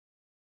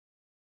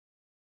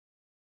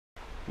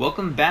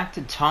Welcome back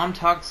to Tom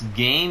Talks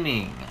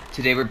Gaming.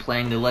 Today we're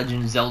playing the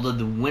Legend of Zelda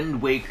The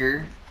Wind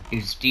Waker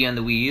HD on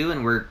the Wii U,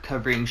 and we're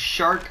covering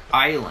Shark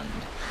Island.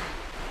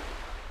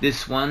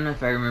 This one,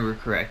 if I remember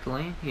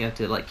correctly, you have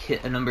to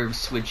hit a number of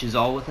switches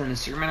all within a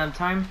certain amount of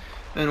time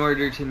in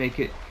order to make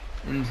it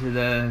into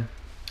the,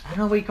 I don't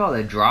know what you call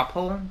it, a drop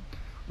hole?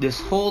 This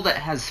hole that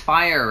has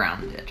fire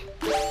around it.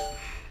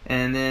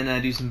 And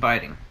then do some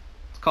fighting.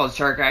 It's called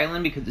Shark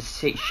Island because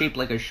it's shaped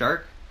like a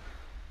shark.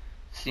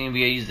 See, we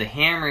gotta use the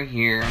hammer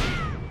here.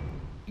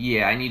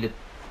 Yeah, I need to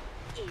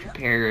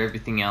prepare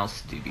everything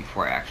else to do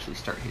before I actually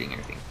start hitting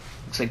everything.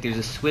 Looks like there's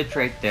a switch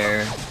right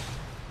there.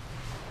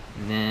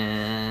 And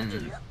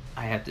then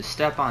I have to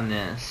step on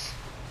this.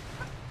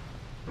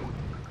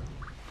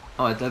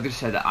 Oh, at the other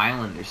side of the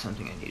island there's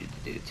something I needed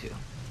to do too.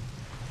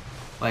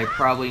 Well, I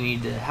probably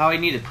need to, how I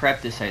need to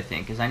prep this, I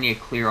think, is I need to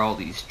clear all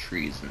these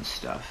trees and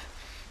stuff.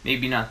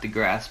 Maybe not the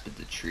grass, but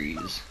the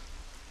trees.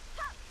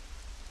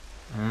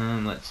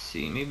 Let's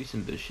see, maybe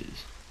some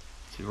bushes.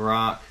 It's a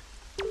rock.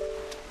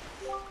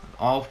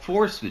 All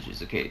 4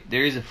 switches. Okay,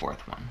 there is a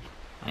 4th one.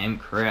 I am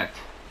correct.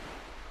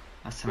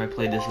 Last time I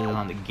played this was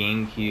on the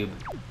GameCube.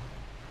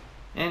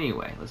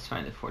 Anyway, let's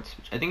find the 4th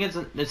switch. I think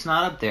it's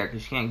not up there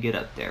because you can't get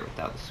up there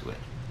without the switch.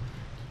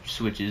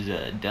 Switch is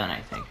done,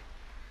 I think.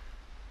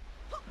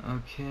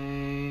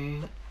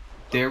 Okay,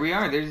 there we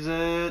are.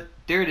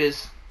 There it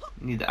is.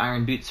 Need the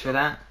iron boots for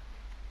that.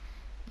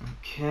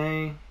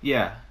 Okay,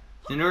 yeah.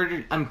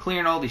 I'm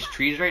clearing all these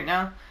trees right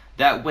now.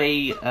 That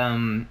way,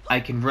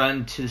 I can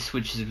run to the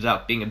switches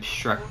without being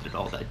obstructed.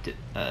 All that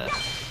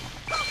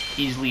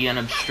easily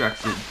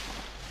unobstructed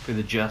for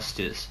the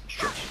justice.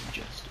 Obstruction of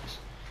justice.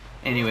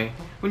 Anyway,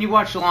 when you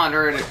watch Law and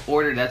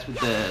Order, that's what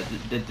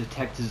the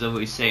detectives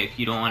always say. If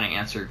you don't want to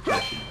answer a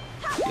question,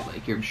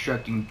 you're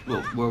obstructing.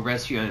 We'll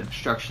arrest you on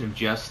obstruction of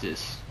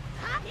justice.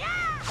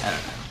 I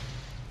don't know.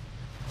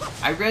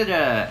 I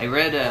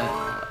read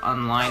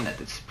online that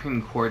the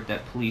Supreme Court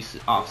that police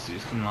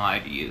officers can lie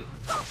to you.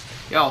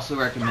 They also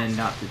recommend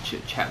not to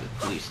chit-chat with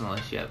police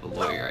unless you have a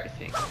lawyer, I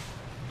think.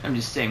 I'm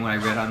just saying what I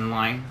read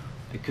online.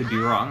 I could be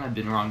wrong. I've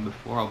been wrong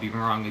before. I'll be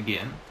wrong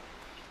again.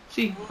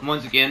 See,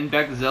 once again,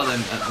 back to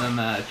Zelda,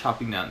 I'm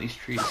chopping down these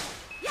trees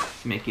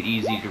to make it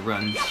easy to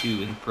run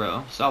to and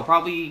fro. So I'll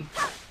probably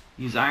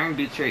use iron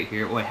boots right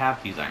here. Well, I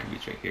have to use iron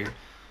boots right here.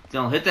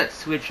 Then I'll hit that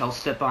switch. I'll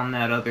step on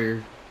that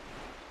other...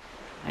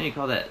 How do you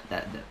call that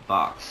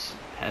box?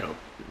 Pedal.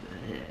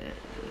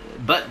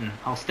 Button.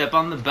 I'll step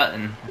on the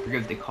button. I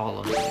forget what they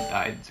call them, the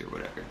guides or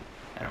whatever.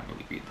 I don't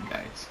really read the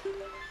guides.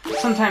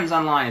 Sometimes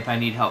online if I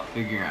need help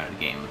figuring out a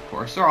game, of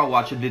course. Or I'll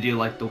watch a video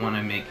like the one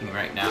I'm making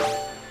right now.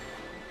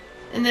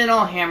 And then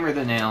I'll hammer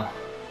the nail.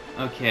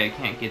 Okay, I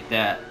can't get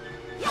that.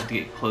 I have to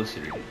get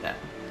closer to get that.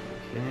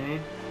 Okay.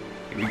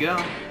 Here we go.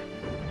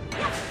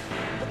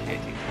 Okay,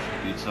 take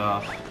the boots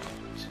off.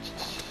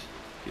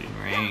 Good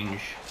in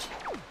range.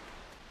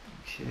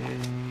 Okay,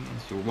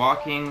 as we're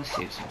walking,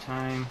 save some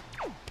time.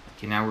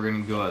 Okay, now we're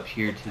gonna go up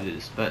here to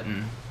this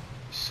button,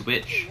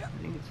 switch.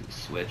 I think it's a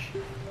switch.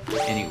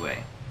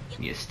 Anyway,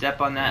 you step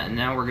on that, and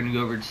now we're gonna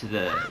go over to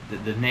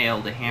the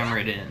nail to hammer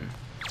it in.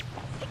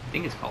 I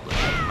think it's called a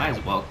nail. Might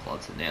as well call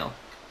it a nail.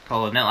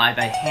 Call it a nail. I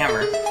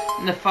hammer,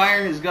 and the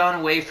fire has gone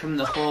away from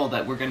the hole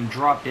that we're gonna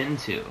drop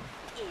into.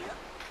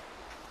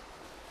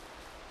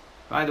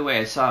 By the way,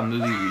 I saw a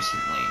movie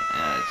recently.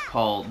 It's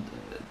called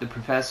The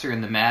Professor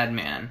and the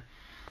Madman.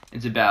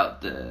 It's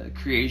about the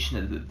creation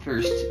of the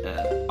first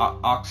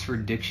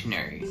Oxford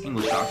Dictionary,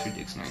 English Oxford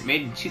Dictionary.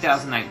 Made in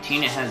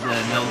 2019, it has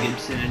Mel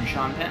Gibson and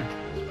Sean Penn.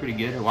 It's pretty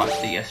good. I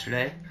watched it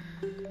yesterday.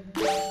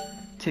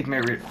 Take my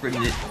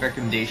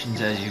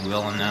recommendations as you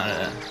will. I'm not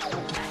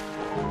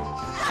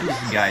I'm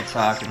just a guy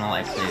talking while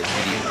I play a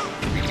video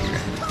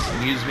for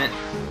amusement.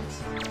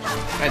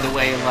 By the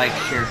way, like,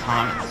 share,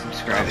 comment,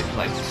 subscribe if you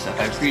like this stuff.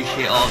 I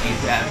appreciate all of you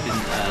who have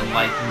been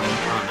liking and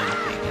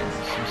commenting and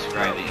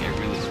subscribing. It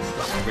really is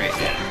great.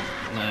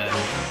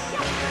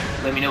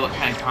 Let me know what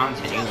kind of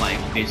content you like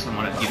based on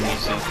what I've given you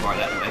so far.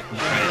 That way I can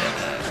try to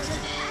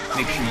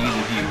make sure you,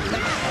 the viewer,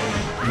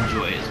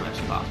 enjoy it as much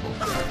as possible.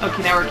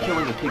 Okay, now we're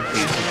killing the pig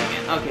faces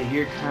again. Okay,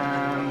 here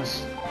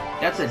comes...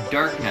 That's a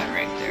dark nut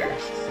right there.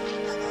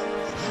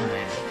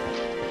 Alright.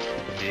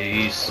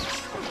 Face.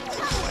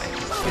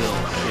 Kill.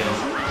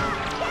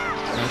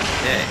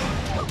 Okay.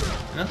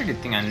 Another good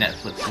thing on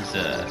Netflix is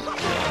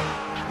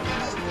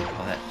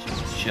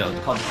show.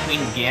 It's called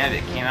Queen's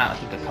Gambit. It came out I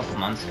think a couple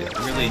months ago. I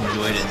really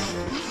enjoyed it.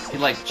 If you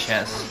like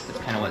chess, that's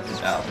kind of what it's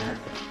about.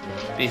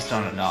 Based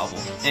on a novel.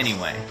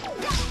 Anyway.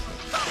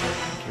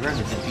 Okay, we're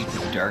going to defeat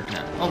the Dark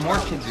Nut. Oh, more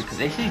pigs are because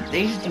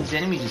these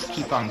enemies just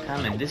keep on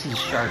coming. This is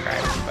Shark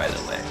Island, by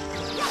the way.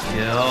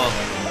 Kill.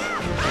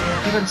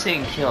 I keep on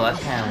saying kill. That's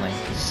kind of like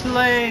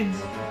slain.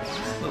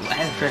 Well, I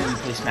had a friend who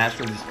plays Smash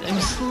Bros. I'm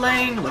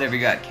slain whenever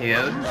he got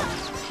KO'd.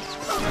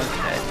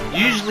 Okay.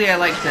 Usually I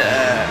like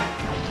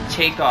to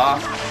take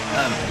off.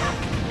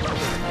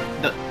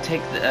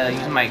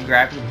 Use my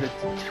grappling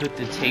hook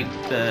to take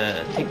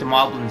the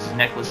moblins'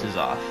 necklaces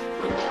off.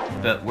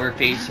 But we're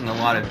facing a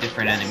lot of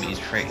different enemies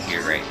right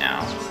here, right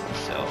now.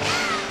 So,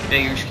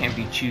 beggars can't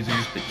be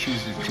choosers, but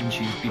choosers can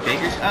choose be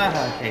beggars.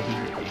 Ah, okay, he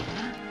hit me.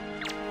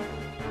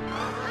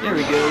 There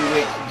we go, we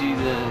wait to do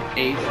the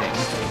A thing.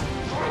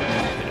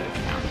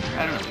 I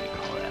don't know what you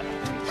call that.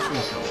 It's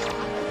been so long.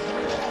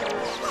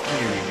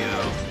 Here we go.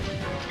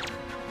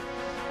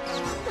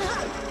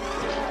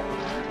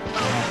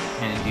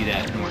 Kind of do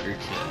that in order to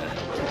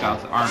take off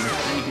the armor, so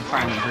then you can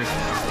finally hurt them.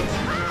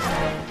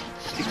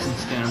 Sticks and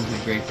stones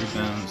and break their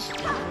bones.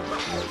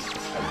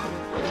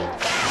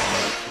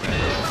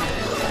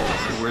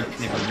 The word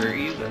can never hurt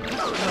you, but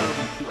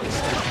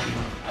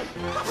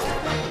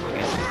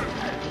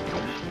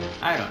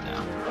I don't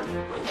know.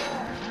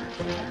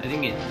 I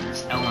think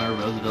it's Eleanor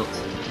Roosevelt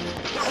said that you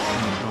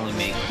can only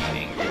make you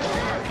angry in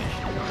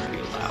order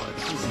to allow it.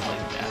 Something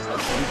like that.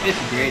 In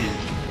 5th grade,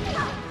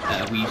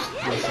 we used to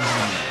do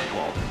something on the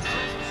wall that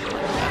says something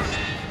like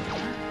that.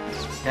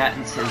 That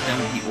and says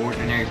don't be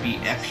ordinary, be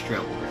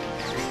extraordinary.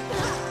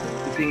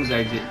 The things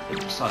I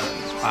saw in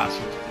these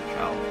classrooms as a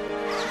child.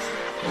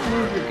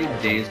 Those were good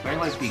days, but I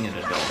like being an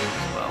adult as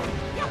well.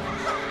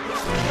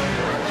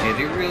 Okay,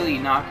 they're really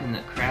knocking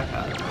the crap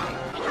out of me.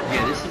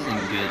 Yeah, this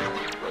isn't good.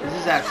 This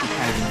is actually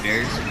kind of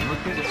embarrassing. Look,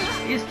 they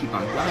just keep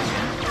on going, man.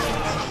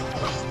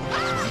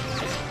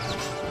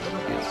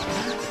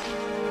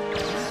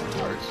 That's the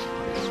worst.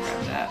 Let's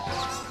grab that.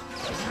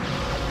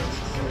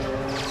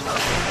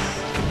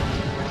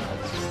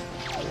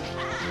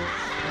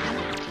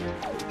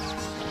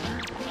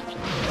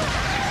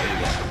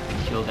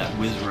 Kill that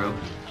Wizrobe.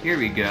 Here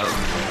we go.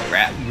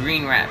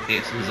 Green rat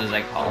faces, as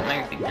I call them.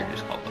 I think they're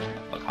just called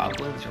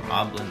bokoblins or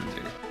moblins,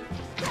 or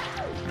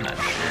I'm not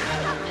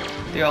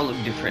sure. They all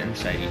look different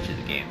inside each of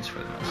the games for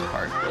the most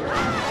part. Here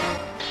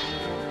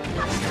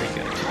we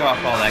go. Took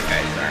off all that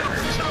guy's armor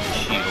except the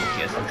shield.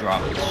 He has to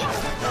drop his shield.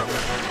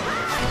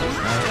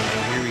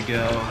 Here we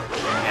go.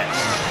 Yes.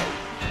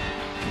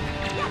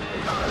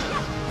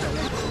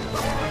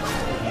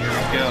 Here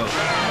we go.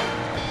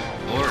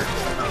 Lord.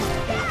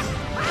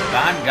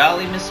 God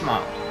golly, Miss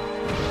Molly.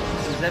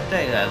 Is that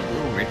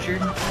little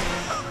Richard?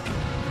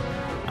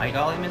 My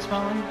golly, Miss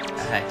Molly?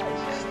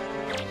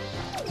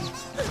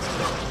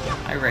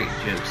 I write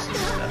jokes and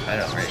stuff. I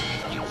don't write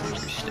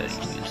music or study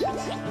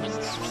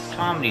music.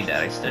 Comedy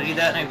that. I study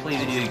that and I play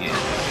video games.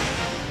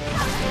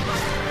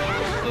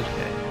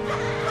 Okay.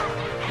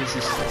 This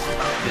is a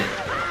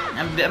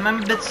bit...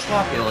 I'm a bit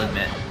sloppy, I'll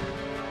admit.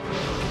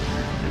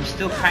 I'm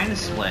still kind of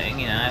slaying,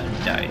 you know, I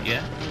haven't died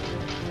yet.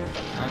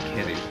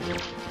 Okay, I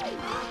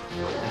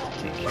have to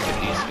take care of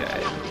these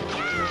guys.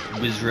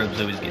 Wizrobe's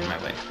always getting in my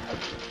way.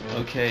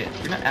 Okay,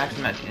 we're not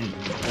actually not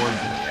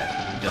important yet,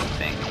 I don't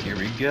think. Here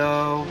we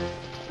go.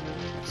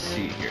 Let's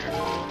see here. I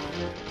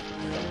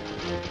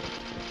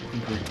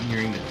think we're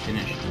nearing the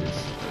finish of this.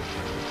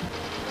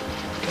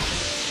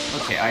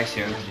 Okay, I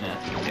see. I was gonna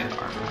have to get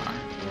armor on.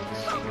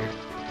 Let's see here.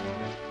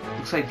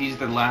 Looks like these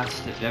are the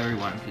last of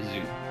everyone because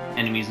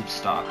enemies have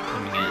stopped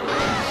coming in.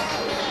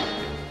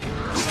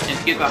 And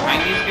to get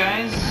behind these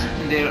guys,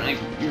 and they don't like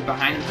you're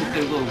behind them, put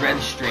their little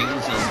red strings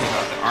and take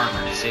off the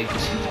armor to save you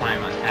some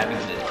time on having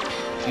to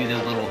do the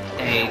little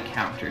A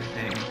counter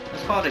thing.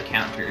 Let's call it a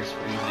counter, is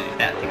where you do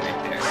that thing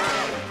right there. I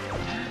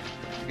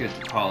forget what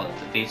to call it,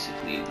 but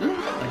basically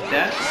like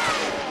that.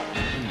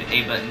 And the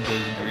A button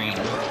goes green.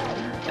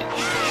 Like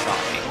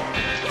shocking.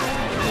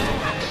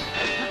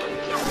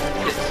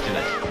 Let's do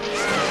it.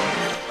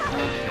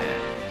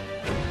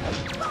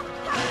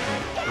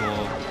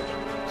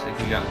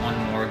 We got one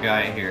more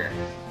guy here.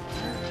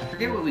 I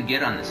forget what we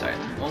get on this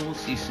item. Well, we'll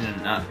see soon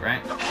enough,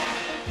 right?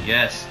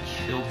 Yes,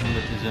 killed him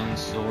with his own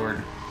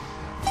sword.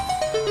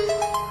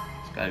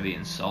 It's gotta be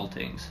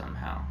insulting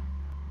somehow.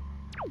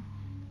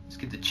 Let's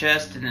get the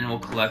chest and then we'll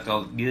collect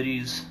all the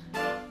goodies.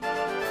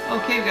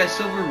 Okay, we got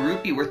silver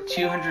rupee worth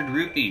 200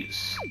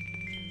 rupees.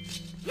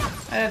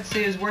 I'd have to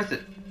say it's worth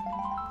it.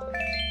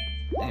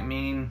 I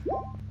mean,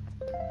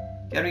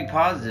 gotta be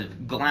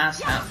positive. Glass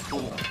half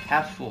full.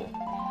 Half full.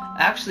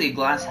 Actually, a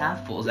glass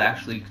half full is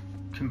actually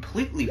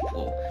completely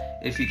full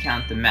if you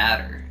count the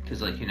matter,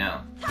 because, like, you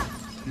know,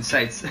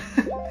 inside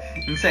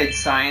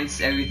science,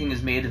 everything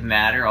is made of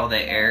matter. All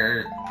the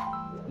air,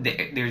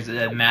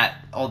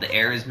 all the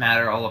air is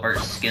matter. All of our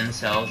skin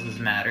cells is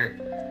matter.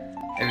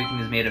 Everything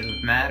is made of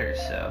matter.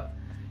 So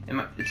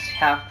it's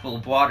half full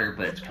of water,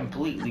 but it's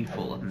completely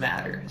full of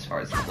matter as far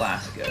as the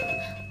glass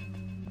goes.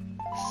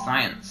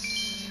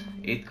 Science,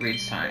 8th grade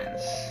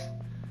science,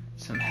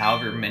 some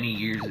however many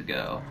years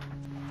ago.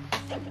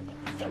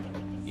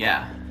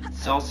 Yeah,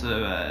 it's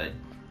also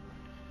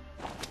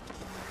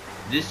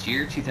this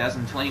year,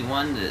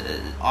 2021,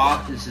 The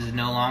Office is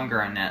no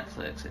longer on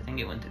Netflix. I think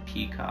it went to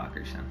Peacock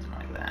or something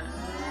like that.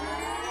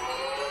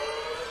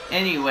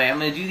 Anyway, I'm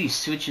gonna do these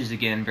switches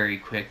again very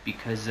quick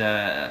because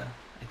I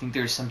think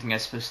there's something I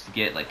was supposed to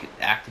get, like it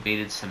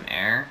activated some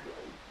air,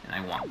 and I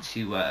want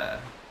to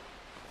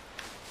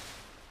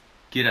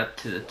get up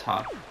to the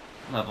top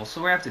level.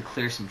 So we're gonna have to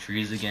clear some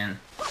trees again.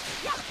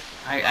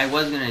 I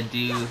was gonna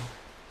do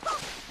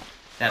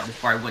that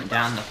before I went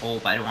down the hole,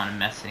 but I don't want to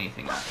mess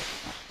anything up.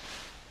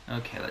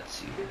 Okay, let's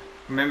see.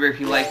 Remember, if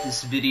you like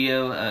this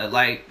video,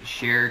 like,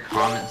 share,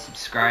 comment,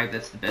 subscribe.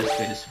 That's the best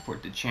way to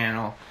support the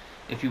channel.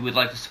 If you would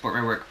like to support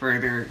my work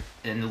further,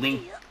 and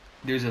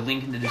there's a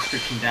link in the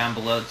description down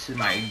below to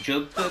my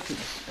joke book.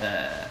 It's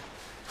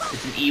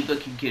an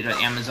ebook you can get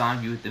on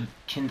Amazon with the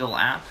Kindle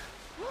app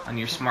on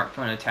your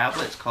smartphone or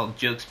tablet. It's called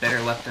Jokes Better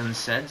Left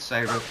Unsaid, so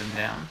I wrote them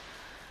down.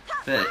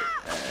 But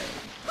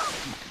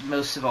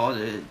most of all,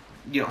 you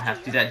don't have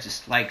to do that.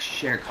 Just like,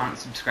 share, comment,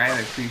 subscribe. I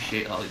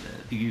appreciate all the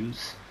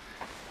views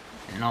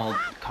and all the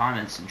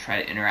comments, and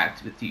try to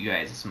interact with you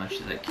guys as much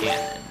as I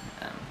can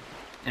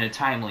in a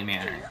timely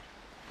manner.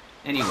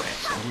 Anyway,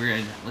 so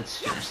let's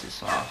finish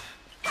this off.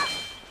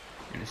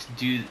 We're gonna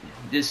do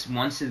this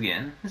once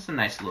again. This is a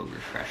nice little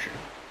refresher.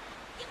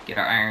 Get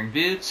our iron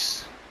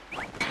boots.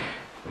 Take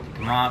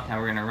them off. Now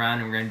we're gonna run,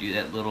 and we're gonna do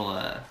that little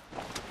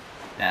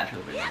that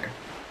over there. Hit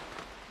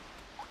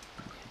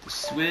the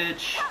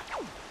switch.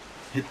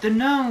 Hit the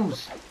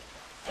nose.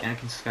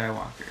 Anakin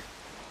Skywalker.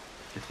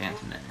 The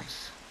Phantom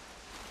Menace.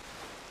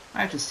 I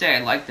have to say,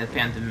 I like the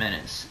Phantom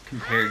Menace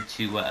compared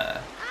to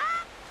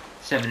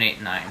 7, 8,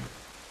 9.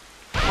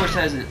 Of course,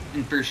 I was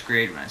in first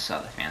grade when I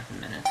saw the Phantom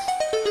Menace.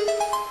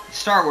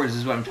 Star Wars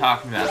is what I'm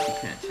talking about, if you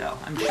couldn't tell.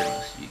 I'm sure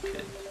most of you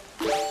could.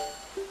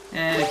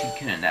 And if you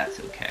couldn't, that's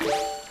okay.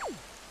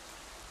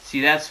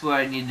 See, that's what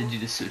I need to do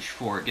the switch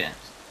for again.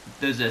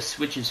 Those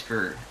switches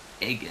for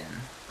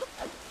again.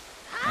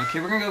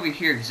 Okay, we're gonna go over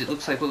here, because it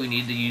looks like what we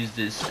need to use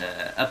this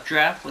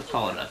updraft. Let's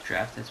call it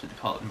updraft. That's what they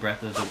call it in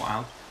Breath of the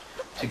Wild.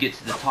 To get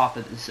to the top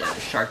of this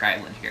Shark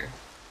Island here.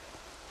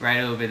 Right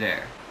over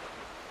there.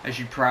 I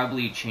should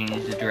probably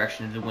change the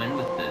direction of the wind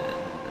with the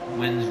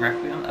Wind's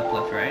Requiem. Up,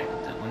 left, right.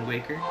 With the Wind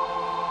Waker.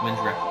 Wind's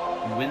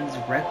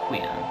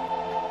Requiem.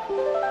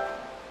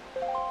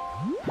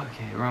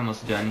 Okay, we're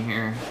almost done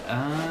here.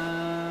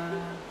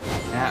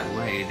 That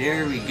way.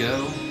 There we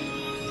go.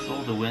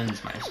 Control the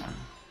winds, my son.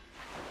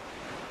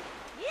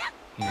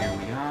 Here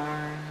we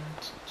are.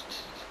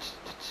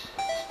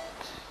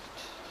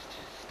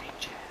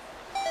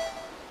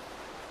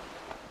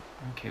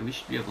 Okay, we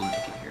should be able to make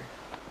it here.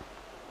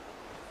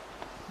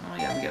 Oh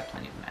yeah, we got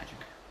plenty of magic.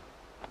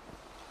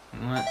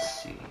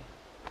 Let's see.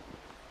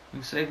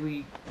 Looks like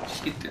we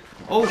just get there.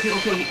 Oh,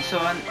 okay, so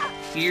on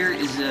here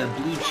is a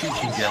blue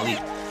choo-choo jelly.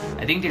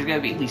 I think there's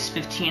gotta be at least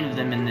 15 of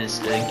them in this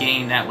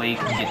game. That way you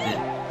can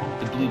get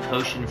the blue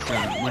potion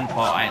from Windfall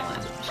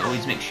Island. So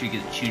always make sure you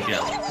get the chew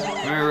jelly.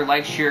 Remember,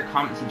 like, share,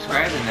 comment,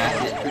 subscribe, and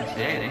that's it for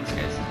today. Thanks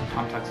guys, this is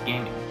Tom Talks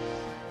Gaming.